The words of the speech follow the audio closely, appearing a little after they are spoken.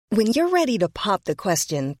When you're ready to pop the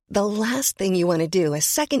question, the last thing you want to do is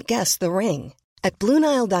second-guess the ring. At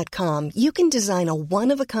BlueNile.com, you can design a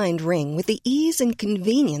one-of-a-kind ring with the ease and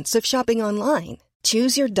convenience of shopping online.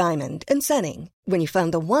 Choose your diamond and setting. When you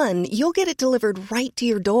find the one, you'll get it delivered right to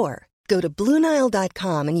your door. Go to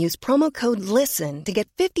BlueNile.com and use promo code LISTEN to get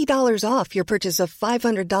 $50 off your purchase of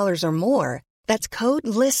 $500 or more. That's code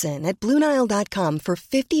LISTEN at BlueNile.com for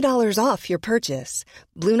 $50 off your purchase.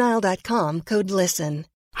 BlueNile.com, code LISTEN.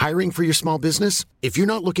 Hiring for your small business? If you're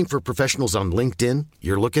not looking for professionals on LinkedIn,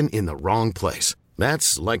 you're looking in the wrong place.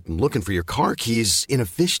 That's like looking for your car keys in a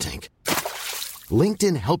fish tank.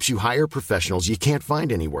 LinkedIn helps you hire professionals you can't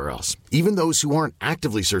find anywhere else, even those who aren't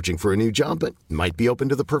actively searching for a new job but might be open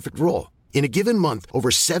to the perfect role. In a given month, over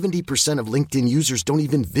 70% of LinkedIn users don't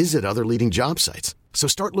even visit other leading job sites. So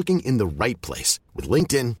start looking in the right place. With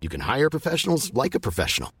LinkedIn, you can hire professionals like a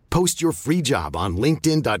professional. Post your free job on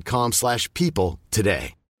linkedin.com/people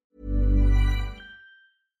today.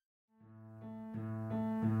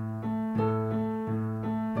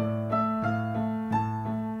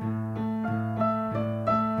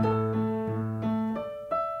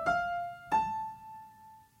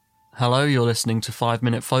 Hello, you're listening to 5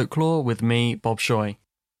 Minute Folklore with me, Bob Shoy.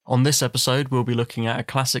 On this episode, we'll be looking at a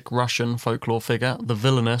classic Russian folklore figure, the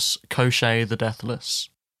villainous Koshchei the Deathless.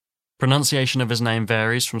 Pronunciation of his name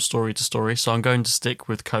varies from story to story, so I'm going to stick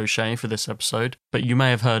with Koshchei for this episode, but you may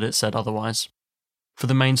have heard it said otherwise. For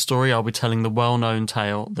the main story, I'll be telling the well-known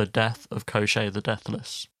tale, The Death of Koshchei the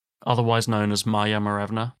Deathless, otherwise known as Marya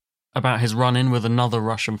Morevna, about his run-in with another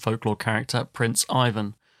Russian folklore character, Prince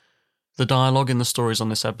Ivan. The dialogue in the stories on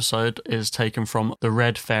this episode is taken from The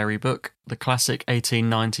Red Fairy Book, the classic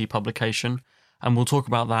 1890 publication, and we'll talk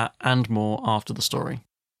about that and more after the story.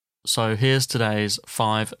 So here's today's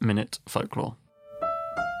 5 Minute Folklore.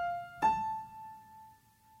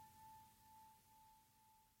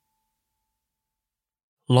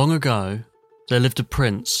 Long ago, there lived a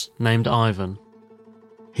prince named Ivan.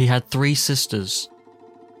 He had 3 sisters,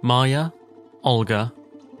 Marya, Olga,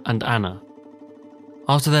 and Anna.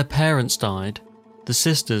 After their parents died, the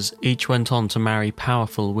sisters each went on to marry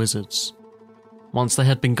powerful wizards. Once they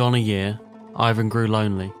had been gone a year, Ivan grew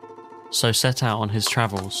lonely, so set out on his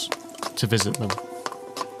travels to visit them.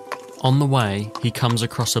 On the way, he comes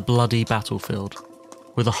across a bloody battlefield,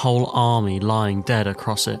 with a whole army lying dead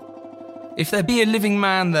across it. "If there be a living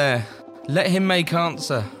man there, let him make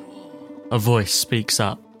answer." A voice speaks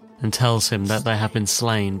up and tells him that they have been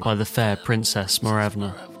slain by the fair Princess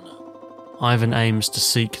Morevna. Ivan aims to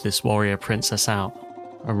seek this warrior princess out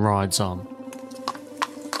and rides on.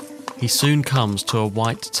 He soon comes to a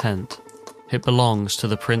white tent. It belongs to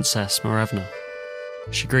the Princess Morevna.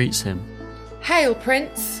 She greets him. "Hail,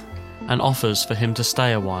 Prince!" and offers for him to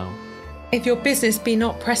stay a while. "If your business be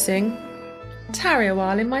not pressing, tarry a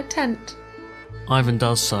while in my tent." Ivan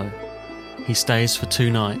does so. He stays for 2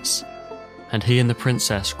 nights, and he and the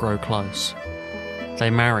princess grow close. They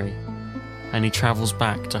marry, and he travels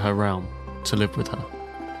back to her realm to live with her.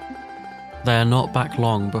 They are not back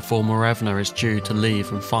long before Morevna is due to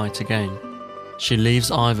leave and fight again. She leaves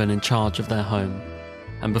Ivan in charge of their home,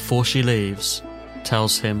 and before she leaves,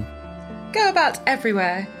 tells him, "Go about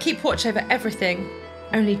everywhere, keep watch over everything,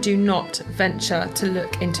 only do not venture to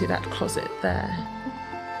look into that closet there,"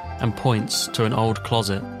 and points to an old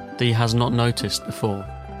closet that he has not noticed before.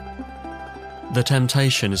 The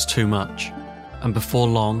temptation is too much, and before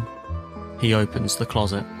long, he opens the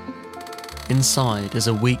closet. Inside is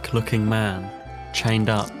a weak-looking man, chained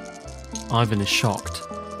up. Ivan is shocked.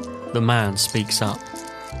 The man speaks up.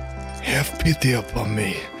 "Have pity upon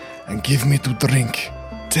me, and give me to drink.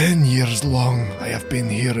 10 years long I have been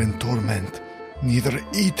here in torment, neither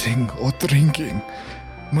eating or drinking.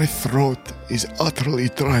 My throat is utterly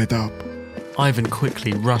dried up." Ivan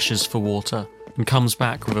quickly rushes for water and comes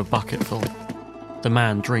back with a bucketful. The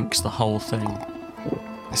man drinks the whole thing.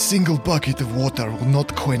 "A single bucket of water will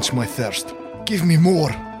not quench my thirst. Give me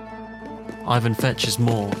more." Ivan fetches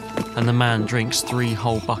more, and the man drinks 3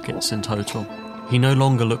 whole buckets in total. He no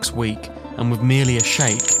longer looks weak, and with merely a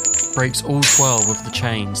shake, breaks all 12 of the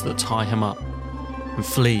chains that tie him up, and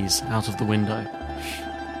flees out of the window.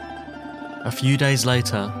 A few days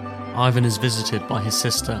later, Ivan is visited by his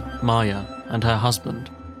sister, Marya, and her husband,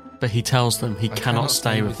 but he tells them he cannot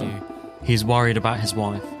stay with them. He is worried about his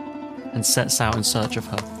wife, and sets out in search of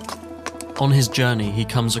her. On his journey, he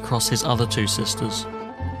comes across his other 2 sisters,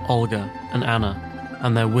 Olga and Anna,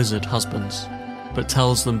 and their wizard husbands, but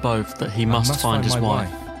tells them both that he must find his wife,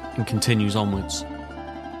 and continues onwards.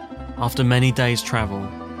 After many days' travel,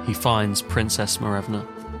 he finds Princess Morevna.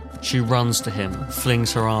 She runs to him,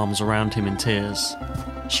 flings her arms around him in tears.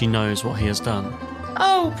 She knows what he has done.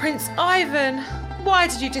 Oh, Prince Ivan, why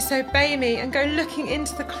did you disobey me and go looking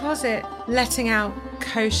into the closet, letting out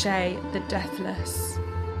Koshchei the Deathless?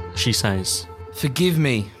 She says, Forgive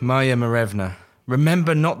me, Maya Marevna.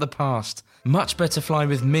 Remember not the past. Much better fly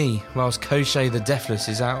with me whilst Koshchei the Deathless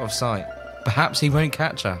is out of sight. Perhaps he won't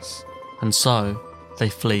catch us. and so they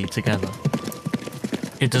flee together.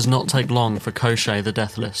 It does not take long for Koshchei the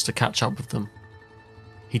Deathless to catch up with them.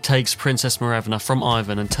 He takes Princess Marevna from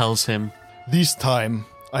Ivan and tells him, This time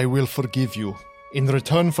I will forgive you, in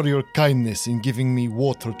return for your kindness in giving me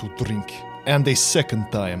water to drink. And a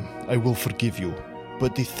second time I will forgive you.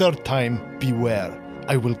 But the third time, beware,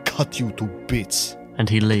 I will cut you to bits. and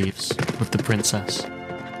he leaves with the princess.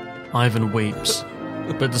 Ivan weeps,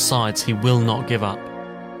 but decides he will not give up.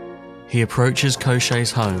 He approaches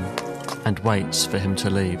Koshchei's home and waits for him to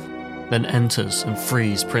leave, then enters and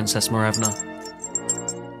frees Princess Marevna.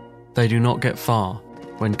 They do not get far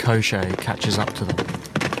when Koshchei catches up to them.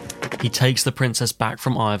 He takes the princess back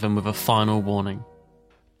from Ivan with a final warning.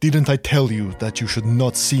 Didn't I tell you that you should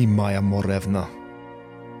not see Maya Marevna?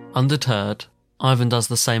 Undeterred, Ivan does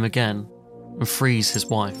the same again and frees his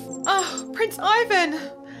wife. Oh, Prince Ivan!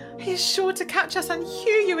 He is sure to catch us and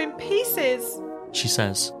hew you in pieces. She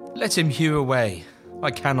says. Let him hew away.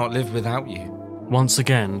 I cannot live without you. Once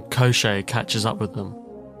again, Koshchei catches up with them,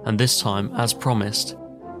 and this time, as promised,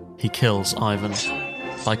 he kills Ivan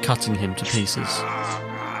by cutting him to pieces.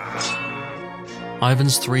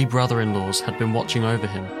 Ivan's 3 brother-in-laws had been watching over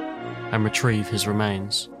him and retrieve his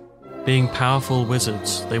remains. Being powerful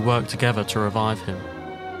wizards, they work together to revive him.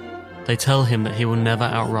 They tell him that he will never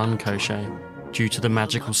outrun Koshchei due to the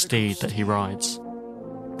magical steed that he rides.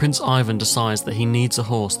 Prince Ivan decides that he needs a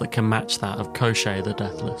horse that can match that of Koshchei the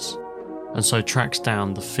Deathless, and so tracks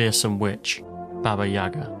down the fearsome witch, Baba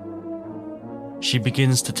Yaga. She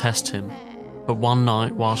begins to test him, but one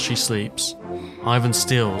night while she sleeps, Ivan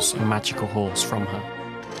steals a magical horse from her.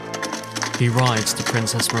 He rides to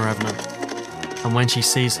Princess Marevna, and when she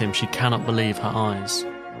sees him, she cannot believe her eyes.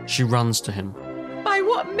 She runs to him. By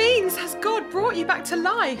what means has God brought you back to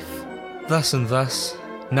life? Thus and thus,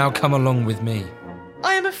 now come along with me.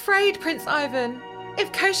 I am afraid, Prince Ivan.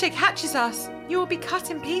 If Koshchei catches us, you will be cut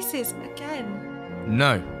in pieces again.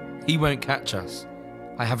 No, he won't catch us.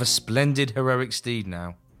 I have a splendid heroic steed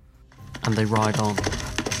now. And they ride on.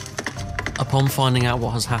 Upon finding out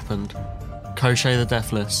what has happened, Koshchei the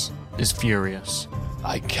Deathless is furious.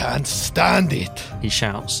 I can't stand it. He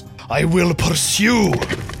shouts. I will pursue.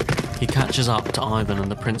 He catches up to Ivan and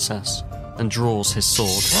the princess and draws his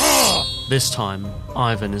sword. This time,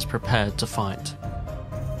 Ivan is prepared to fight.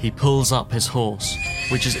 He pulls up his horse,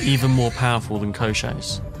 which is even more powerful than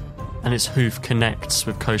Koshchei's, and its hoof connects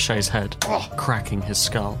with Koshchei's head, cracking his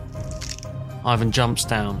skull. Ivan jumps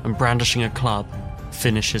down and, brandishing a club,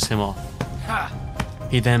 finishes him off.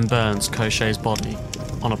 He then burns Koshchei's body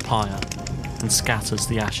on a pyre and scatters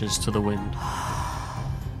the ashes to the wind.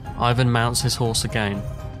 Ivan mounts his horse again,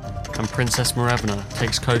 and Princess Marevna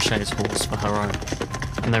takes Koshchei's horse for her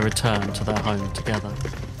own, and they return to their home together.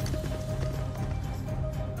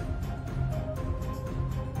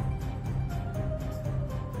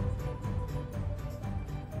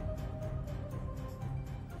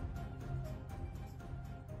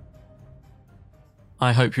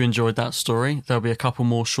 I hope you enjoyed that story. There'll be a couple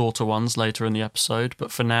more shorter ones later in the episode,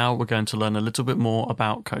 but for now we're going to learn a little bit more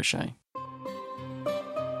about Koshchei.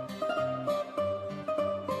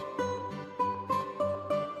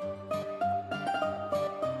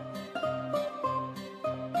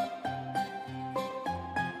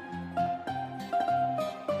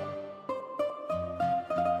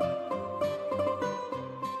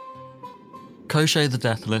 Koshchei the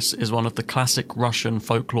Deathless is one of the classic Russian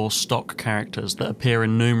folklore stock characters that appear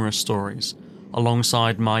in numerous stories,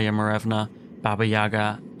 alongside Maya Marevna, Baba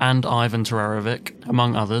Yaga, and Ivan Tererovich,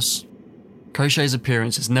 among others. Koshchei's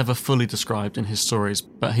appearance is never fully described in his stories,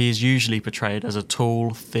 but he is usually portrayed as a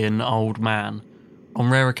tall, thin, old man. On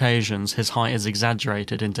rare occasions, his height is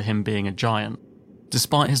exaggerated into him being a giant.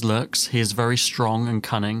 Despite his looks, he is very strong and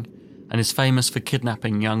cunning, and is famous for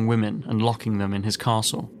kidnapping young women and locking them in his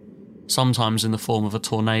castle, sometimes in the form of a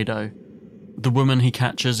tornado. The woman he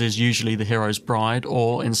catches is usually the hero's bride,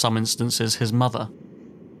 or in some instances his mother.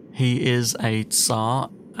 He is a Tsar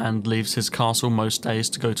and leaves his castle most days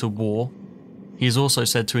to go to war. He is also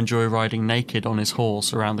said to enjoy riding naked on his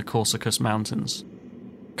horse around the Caucasus Mountains.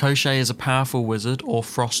 Koshchei is a powerful wizard or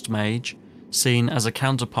frost mage, seen as a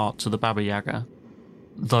counterpart to the Baba Yaga,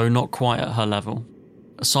 though not quite at her level.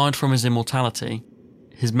 Aside from his immortality,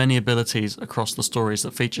 his many abilities across the stories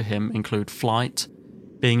that feature him include flight,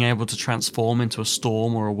 being able to transform into a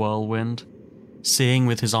storm or a whirlwind, seeing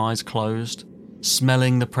with his eyes closed,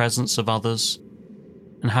 smelling the presence of others,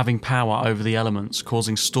 and having power over the elements,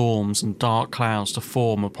 causing storms and dark clouds to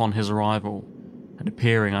form upon his arrival and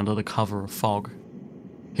appearing under the cover of fog.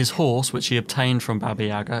 His horse, which he obtained from Baba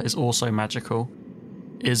Yaga, is also magical.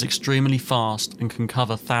 It is extremely fast and can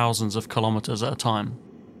cover thousands of kilometres at a time.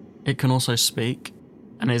 It can also speak,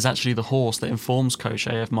 and it is actually the horse that informs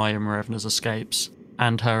Koshchei of Maya Marevna's escapes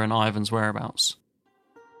and her and Ivan's whereabouts.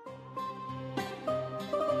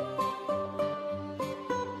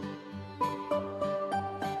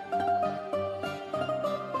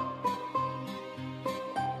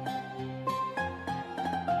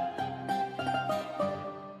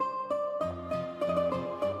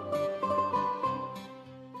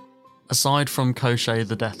 Aside from Koshchei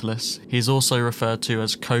the Deathless, he is also referred to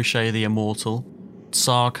as Koshchei the Immortal,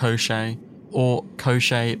 Tsar Koshchei, or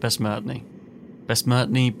Koshchei Besmurtny.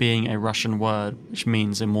 Besmurtny being a Russian word which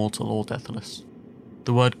means immortal or deathless.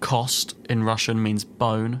 The word kost in Russian means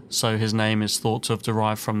bone, so his name is thought to have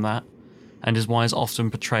derived from that, and is why he is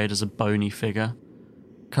often portrayed as a bony figure.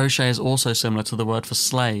 Koshchei is also similar to the word for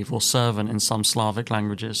slave or servant in some Slavic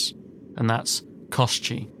languages, and that's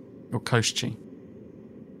koshchi or koshchi.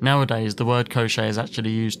 Nowadays, the word Koshchei is actually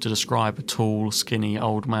used to describe a tall, skinny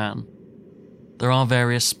old man. There are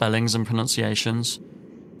various spellings and pronunciations.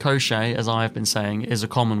 Koshchei, as I have been saying, is a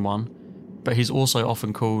common one, but he's also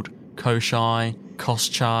often called Koshai,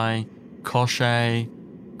 Koschai, Koshchei,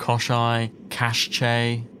 Koshai,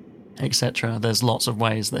 Kashchei, etc. There's lots of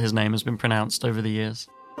ways that his name has been pronounced over the years.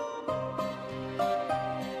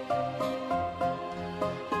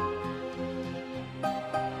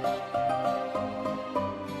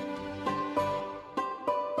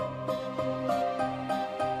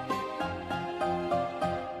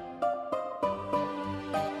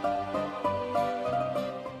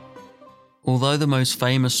 Although the most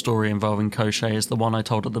famous story involving Koshchei is the one I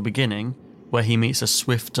told at the beginning, where he meets a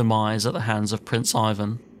swift demise at the hands of Prince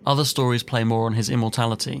Ivan, other stories play more on his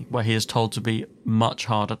immortality, where he is told to be much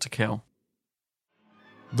harder to kill.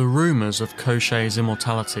 The rumours of Koshchei's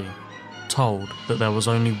immortality told that there was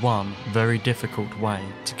only one very difficult way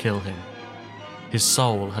to kill him. His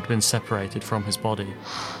soul had been separated from his body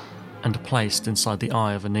and placed inside the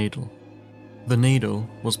eye of a needle. The needle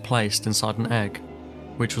was placed inside an egg,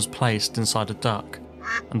 which was placed inside a duck,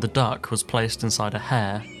 and the duck was placed inside a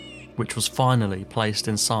hare, which was finally placed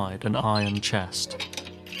inside an iron chest.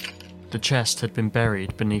 The chest had been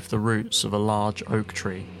buried beneath the roots of a large oak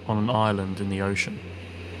tree on an island in the ocean.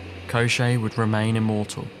 Koshchei would remain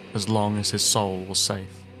immortal as long as his soul was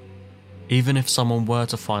safe. Even if someone were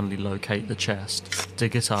to finally locate the chest,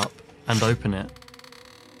 dig it up, and open it,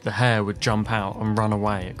 the hare would jump out and run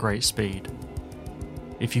away at great speed.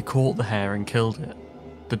 If you caught the hare and killed it,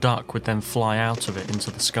 the duck would then fly out of it into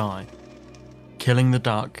the sky. Killing the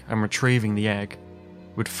duck and retrieving the egg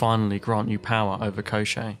would finally grant you power over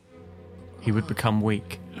Koshchei. He would become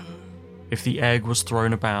weak. If the egg was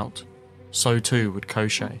thrown about, so too would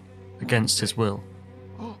Koshchei, against his will.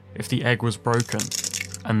 If the egg was broken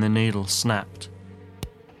and the needle snapped,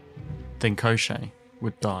 then Koshchei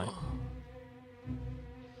would die.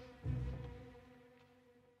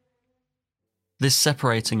 This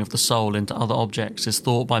separating of the soul into other objects is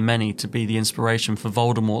thought by many to be the inspiration for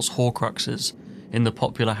Voldemort's Horcruxes in the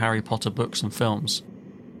popular Harry Potter books and films.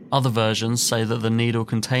 Other versions say that the needle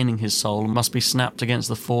containing his soul must be snapped against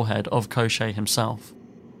the forehead of Koshchei himself.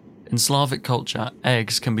 In Slavic culture,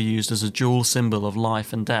 eggs can be used as a dual symbol of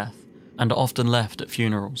life and death, and are often left at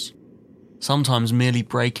funerals. Sometimes merely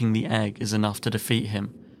breaking the egg is enough to defeat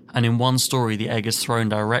him, and in one story the egg is thrown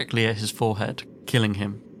directly at his forehead, killing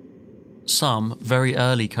him. Some very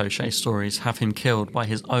early Koshchei stories have him killed by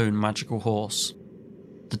his own magical horse.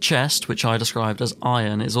 The chest, which I described as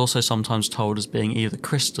iron, is also sometimes told as being either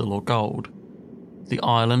crystal or gold. The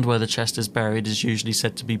island where the chest is buried is usually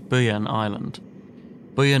said to be Buyan Island.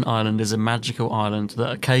 Buyan Island is a magical island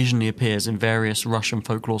that occasionally appears in various Russian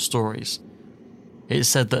folklore stories. It is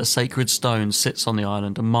said that a sacred stone sits on the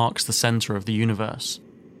island and marks the centre of the universe.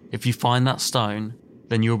 If you find that stone,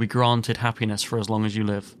 then you will be granted happiness for as long as you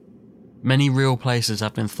live. Many real places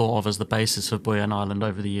have been thought of as the basis of Buyan Island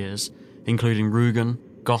over the years, including Rügen,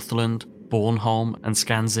 Gotland, Bornholm and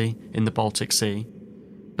Skansi in the Baltic Sea,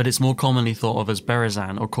 but it's more commonly thought of as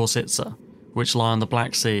Berezan or Korsitsa, which lie on the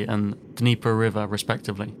Black Sea and Dnieper River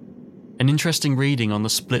respectively. An interesting reading on the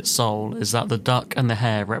split soul is that the duck and the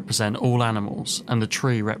hare represent all animals and the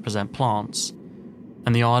tree represent plants,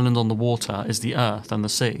 and the island on the water is the earth and the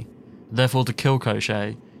sea. Therefore, to kill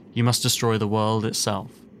Koshchei, you must destroy the world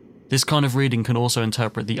itself. This kind of reading can also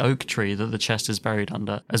interpret the oak tree that the chest is buried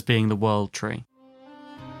under as being the world tree.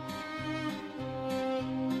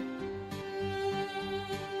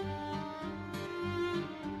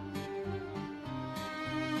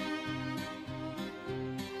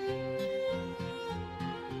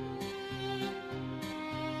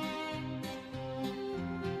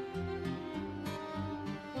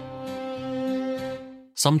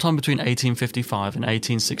 Sometime between 1855 and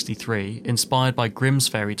 1863, inspired by Grimm's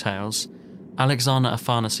fairy tales, Alexander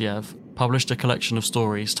Afanasyev published a collection of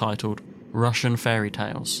stories titled Russian Fairy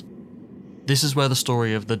Tales. This is where the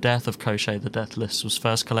story of the death of Koshchei the Deathless was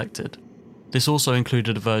first collected. This also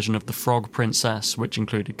included a version of the Frog Princess, which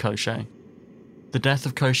included Koshchei. The death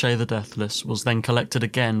of Koshchei the Deathless was then collected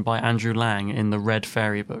again by Andrew Lang in the Red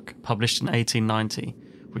Fairy Book, published in 1890,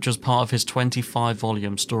 which was part of his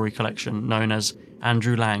 25-volume story collection known as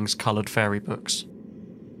Andrew Lang's Coloured Fairy Books.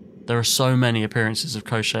 There are so many appearances of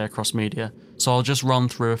Koshchei across media, so I'll just run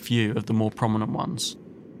through a few of the more prominent ones.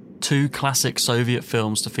 Two classic Soviet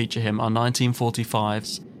films to feature him are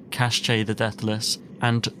 1945's Koshchei the Deathless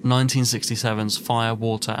and 1967's Fire,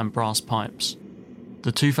 Water and Brass Pipes.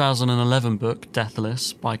 The 2011 book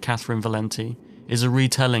Deathless by Catherine Valenti is a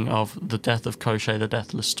retelling of the death of Koshchei the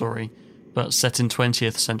Deathless story, but set in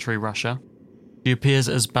 20th century Russia. He appears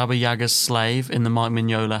as Baba Yaga's slave in the Mike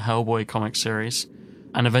Mignola Hellboy comic series,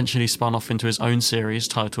 and eventually spun off into his own series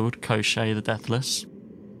titled Koshchei the Deathless.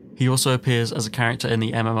 He also appears as a character in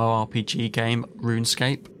the MMORPG game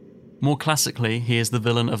RuneScape. More classically, he is the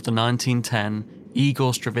villain of the 1910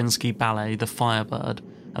 Igor Stravinsky ballet The Firebird,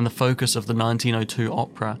 and the focus of the 1902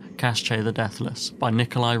 opera Koshchei the Deathless by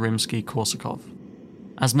Nikolai Rimsky-Korsakov.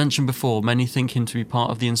 As mentioned before, many think him to be part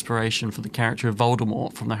of the inspiration for the character of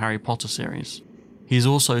Voldemort from the Harry Potter series. He is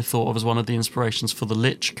also thought of as one of the inspirations for the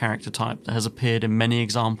Lich character type that has appeared in many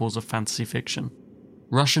examples of fantasy fiction.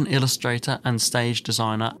 Russian illustrator and stage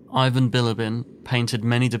designer Ivan Bilibin painted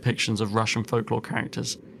many depictions of Russian folklore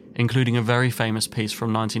characters, including a very famous piece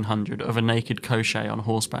from 1900 of a naked Koshchei on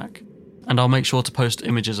horseback. And I'll make sure to post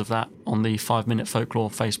images of that on the 5 Minute Folklore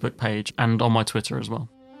Facebook page and on my Twitter as well.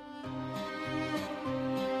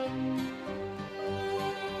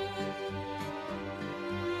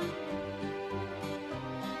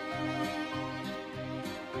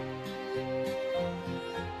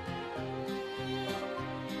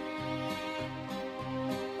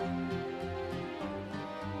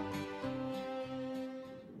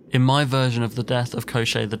 In my version of the death of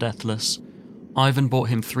Koshchei the Deathless, Ivan bought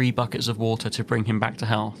him 3 buckets of water to bring him back to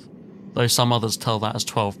health, though some others tell that as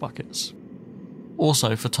 12 buckets.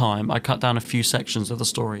 Also, for time, I cut down a few sections of the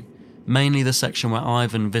story, mainly the section where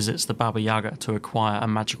Ivan visits the Baba Yaga to acquire a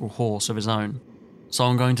magical horse of his own, so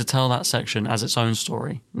I'm going to tell that section as its own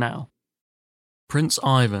story now. Prince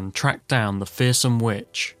Ivan tracked down the fearsome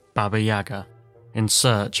witch, Baba Yaga, in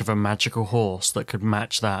search of a magical horse that could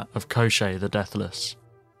match that of Koshchei the Deathless.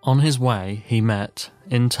 On his way, he met,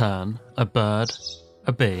 in turn, a bird,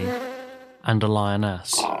 a bee, and a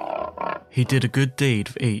lioness. He did a good deed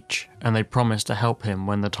for each, and they promised to help him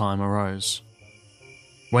when the time arose.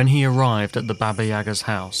 When he arrived at the Baba Yaga's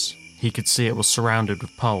house, he could see it was surrounded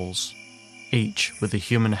with poles, each with a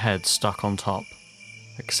human head stuck on top,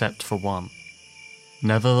 except for one.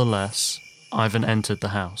 Nevertheless, Ivan entered the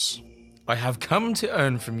house. I have come to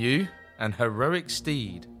earn from you an heroic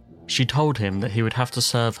steed. She told him that he would have to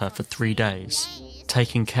serve her for 3 days,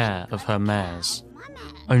 taking care of her mares.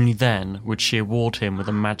 Only then would she award him with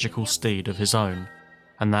a magical steed of his own,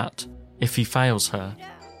 and that, if he fails her,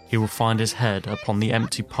 he will find his head upon the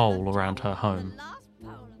empty pole around her home.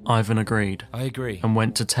 Ivan agreed. I agree. And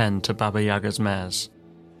went to tend to Baba Yaga's mares.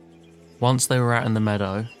 Once they were out in the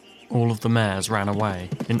meadow, all of the mares ran away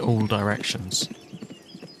in all directions.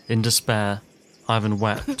 In despair, Ivan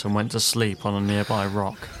wept and went to sleep on a nearby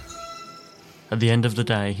rock. At the end of the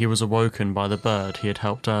day, he was awoken by the bird he had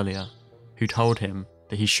helped earlier, who told him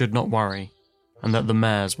that he should not worry, and that the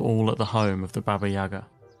mares were all at the home of the Baba Yaga.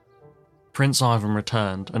 Prince Ivan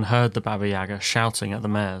returned and heard the Baba Yaga shouting at the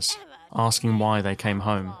mares, asking why they came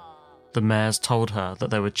home. The mares told her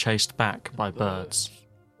that they were chased back by birds.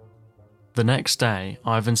 The next day,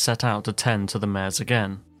 Ivan set out to tend to the mares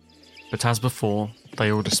again, but as before, they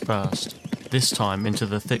all dispersed, this time into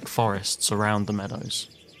the thick forests around the meadows.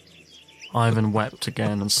 Ivan wept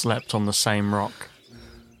again and slept on the same rock.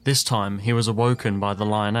 This time he was awoken by the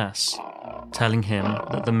lioness, telling him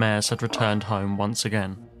that the mares had returned home once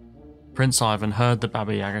again. Prince Ivan heard the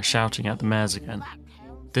Baba Yaga shouting at the mares again.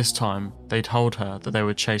 This time they told her that they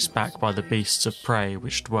were chased back by the beasts of prey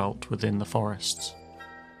which dwelt within the forests.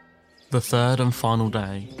 The third and final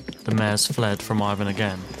day, the mares fled from Ivan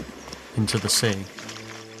again, into the sea.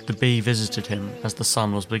 The bee visited him as the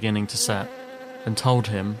sun was beginning to set, and told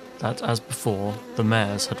him that, as before, the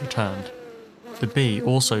mares had returned. The bee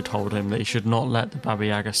also told him that he should not let the Baba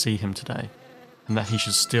Yaga see him today, and that he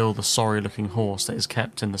should steal the sorry-looking horse that is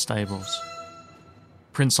kept in the stables.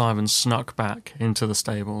 Prince Ivan snuck back into the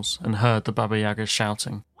stables and heard the Baba Yaga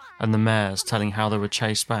shouting, and the mares telling how they were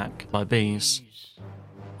chased back by bees.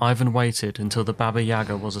 Ivan waited until the Baba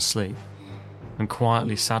Yaga was asleep and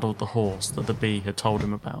quietly saddled the horse that the bee had told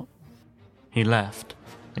him about. He left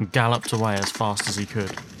and galloped away as fast as he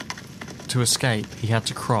could. To escape, he had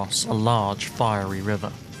to cross a large, fiery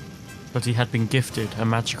river, but he had been gifted a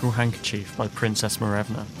magical handkerchief by Princess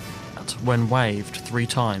Marevna that, when waved 3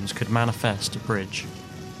 times, could manifest a bridge.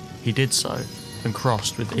 He did so and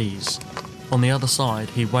crossed with ease. On the other side,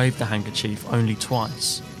 he waved the handkerchief only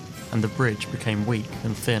twice, and the bridge became weak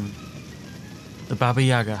and thin. The Baba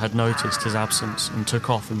Yaga had noticed his absence and took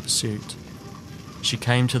off in pursuit. She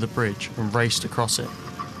came to the bridge and raced across it,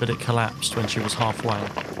 but it collapsed when she was halfway,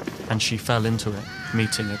 and she fell into it,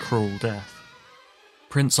 meeting a cruel death.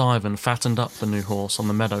 Prince Ivan fattened up the new horse on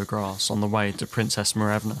the meadow grass on the way to Princess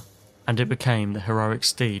Marevna, and it became the heroic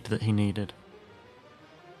steed that he needed.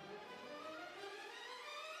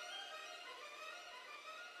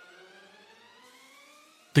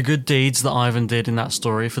 The good deeds that Ivan did in that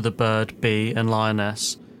story for the bird, bee and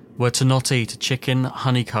lioness were to not eat a chicken,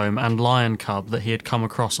 honeycomb and lion cub that he had come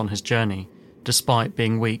across on his journey, despite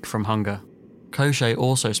being weak from hunger. Koshchei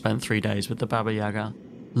also spent 3 days with the Baba Yaga,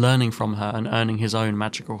 learning from her and earning his own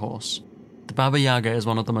magical horse. The Baba Yaga is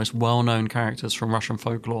one of the most well-known characters from Russian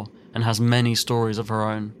folklore and has many stories of her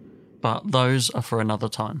own, but those are for another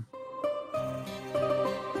time.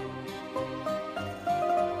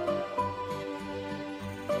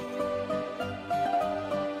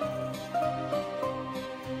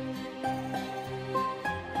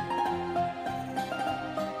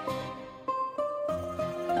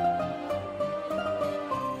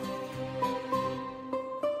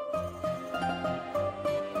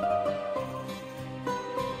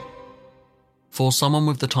 For someone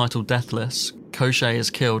with the title Deathless, Koshchei is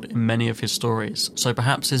killed in many of his stories, so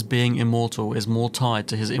perhaps his being immortal is more tied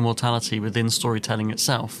to his immortality within storytelling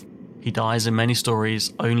itself. He dies in many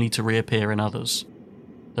stories, only to reappear in others.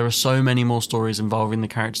 There are so many more stories involving the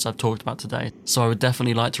characters I've talked about today, so I would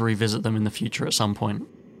definitely like to revisit them in the future at some point.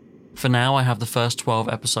 For now, I have the first 12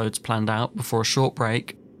 episodes planned out before a short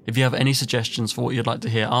break. If you have any suggestions for what you'd like to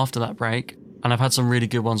hear after that break, and I've had some really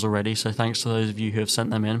good ones already, so thanks to those of you who have sent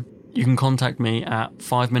them in, you can contact me at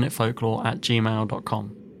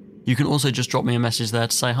 5minutefolklore@gmail.com. You can also just drop me a message there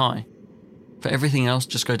to say hi. For everything else,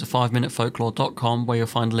 just go to 5minutefolklore.com where you'll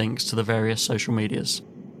find links to the various social medias.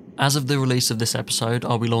 As of the release of this episode,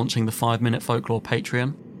 I'll be launching the 5 Minute Folklore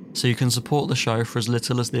Patreon, so you can support the show for as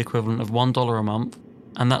little as the equivalent of $1 a month,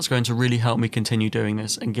 and that's going to really help me continue doing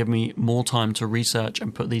this and give me more time to research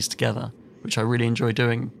and put these together, which I really enjoy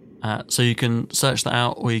doing. So you can search that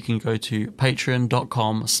out, or you can go to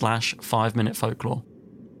patreon.com/5minutefolklore,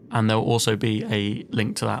 and there'll also be a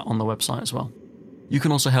link to that on the website as well. You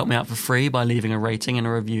can also help me out for free by leaving a rating and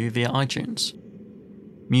a review via iTunes.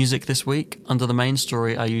 Music this week, under the main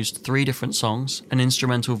story I used 3 different songs, an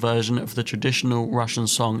instrumental version of the traditional Russian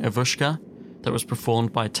song Ivushka that was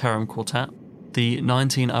performed by Terem Quartet, the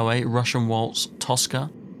 1908 Russian waltz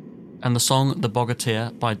Toska, and the song The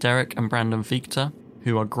Bogatyr by Derek and Brandon Fichter,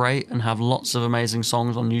 who are great and have lots of amazing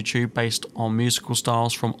songs on YouTube based on musical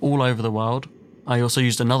styles from all over the world. I also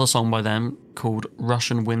used another song by them called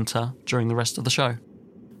Russian Winter during the rest of the show.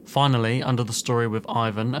 Finally, under the story with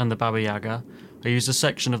Ivan and the Baba Yaga, I used a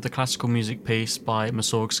section of the classical music piece by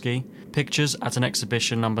Mussorgsky, Pictures at an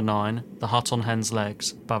Exhibition number 9, The Hut on Hen's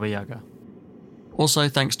Legs, Baba Yaga. Also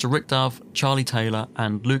thanks to Rick Dove, Charlie Taylor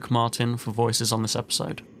and Luke Martin for voices on this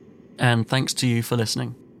episode. And thanks to you for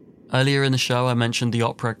listening. Earlier in the show I mentioned the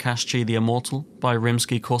opera Kashchi the Immortal by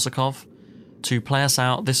Rimsky-Korsakov. To play us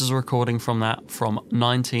out, this is a recording from that from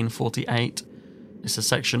 1948. It's a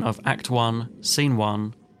section of Act 1, Scene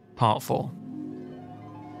 1, Part 4.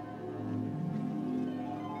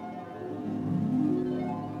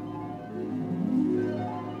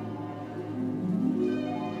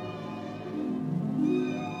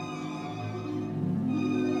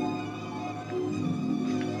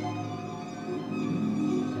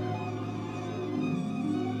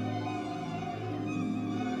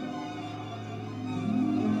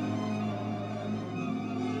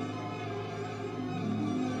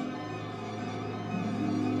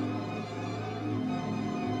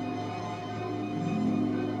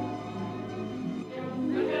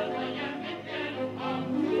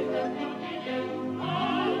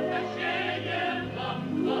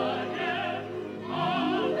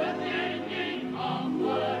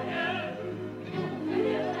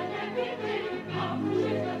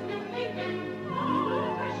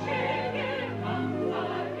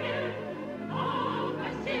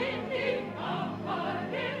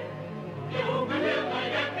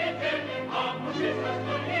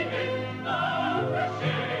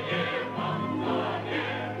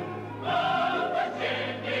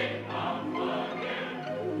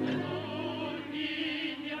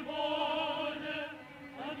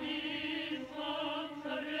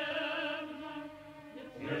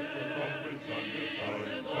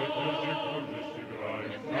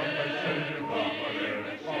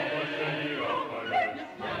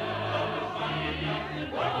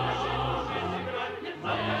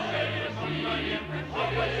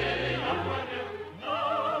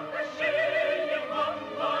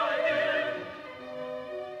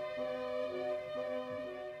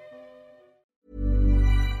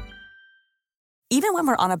 Even when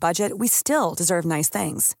we're on a budget, we still deserve nice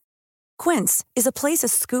things. Quince is a place to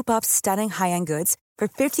scoop up stunning high-end goods for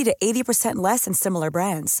 50 to 80% less than similar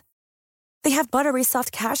brands. They have buttery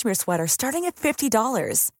soft cashmere sweaters starting at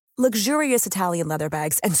 $50, luxurious Italian leather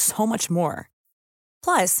bags, and so much more.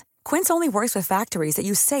 Plus, Quince only works with factories that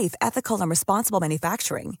use safe, ethical, and responsible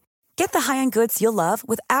manufacturing. Get the high-end goods you'll love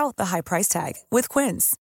without the high price tag with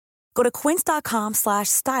Quince. Go to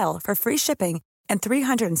quince.com/style for free shipping and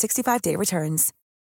 365-day returns.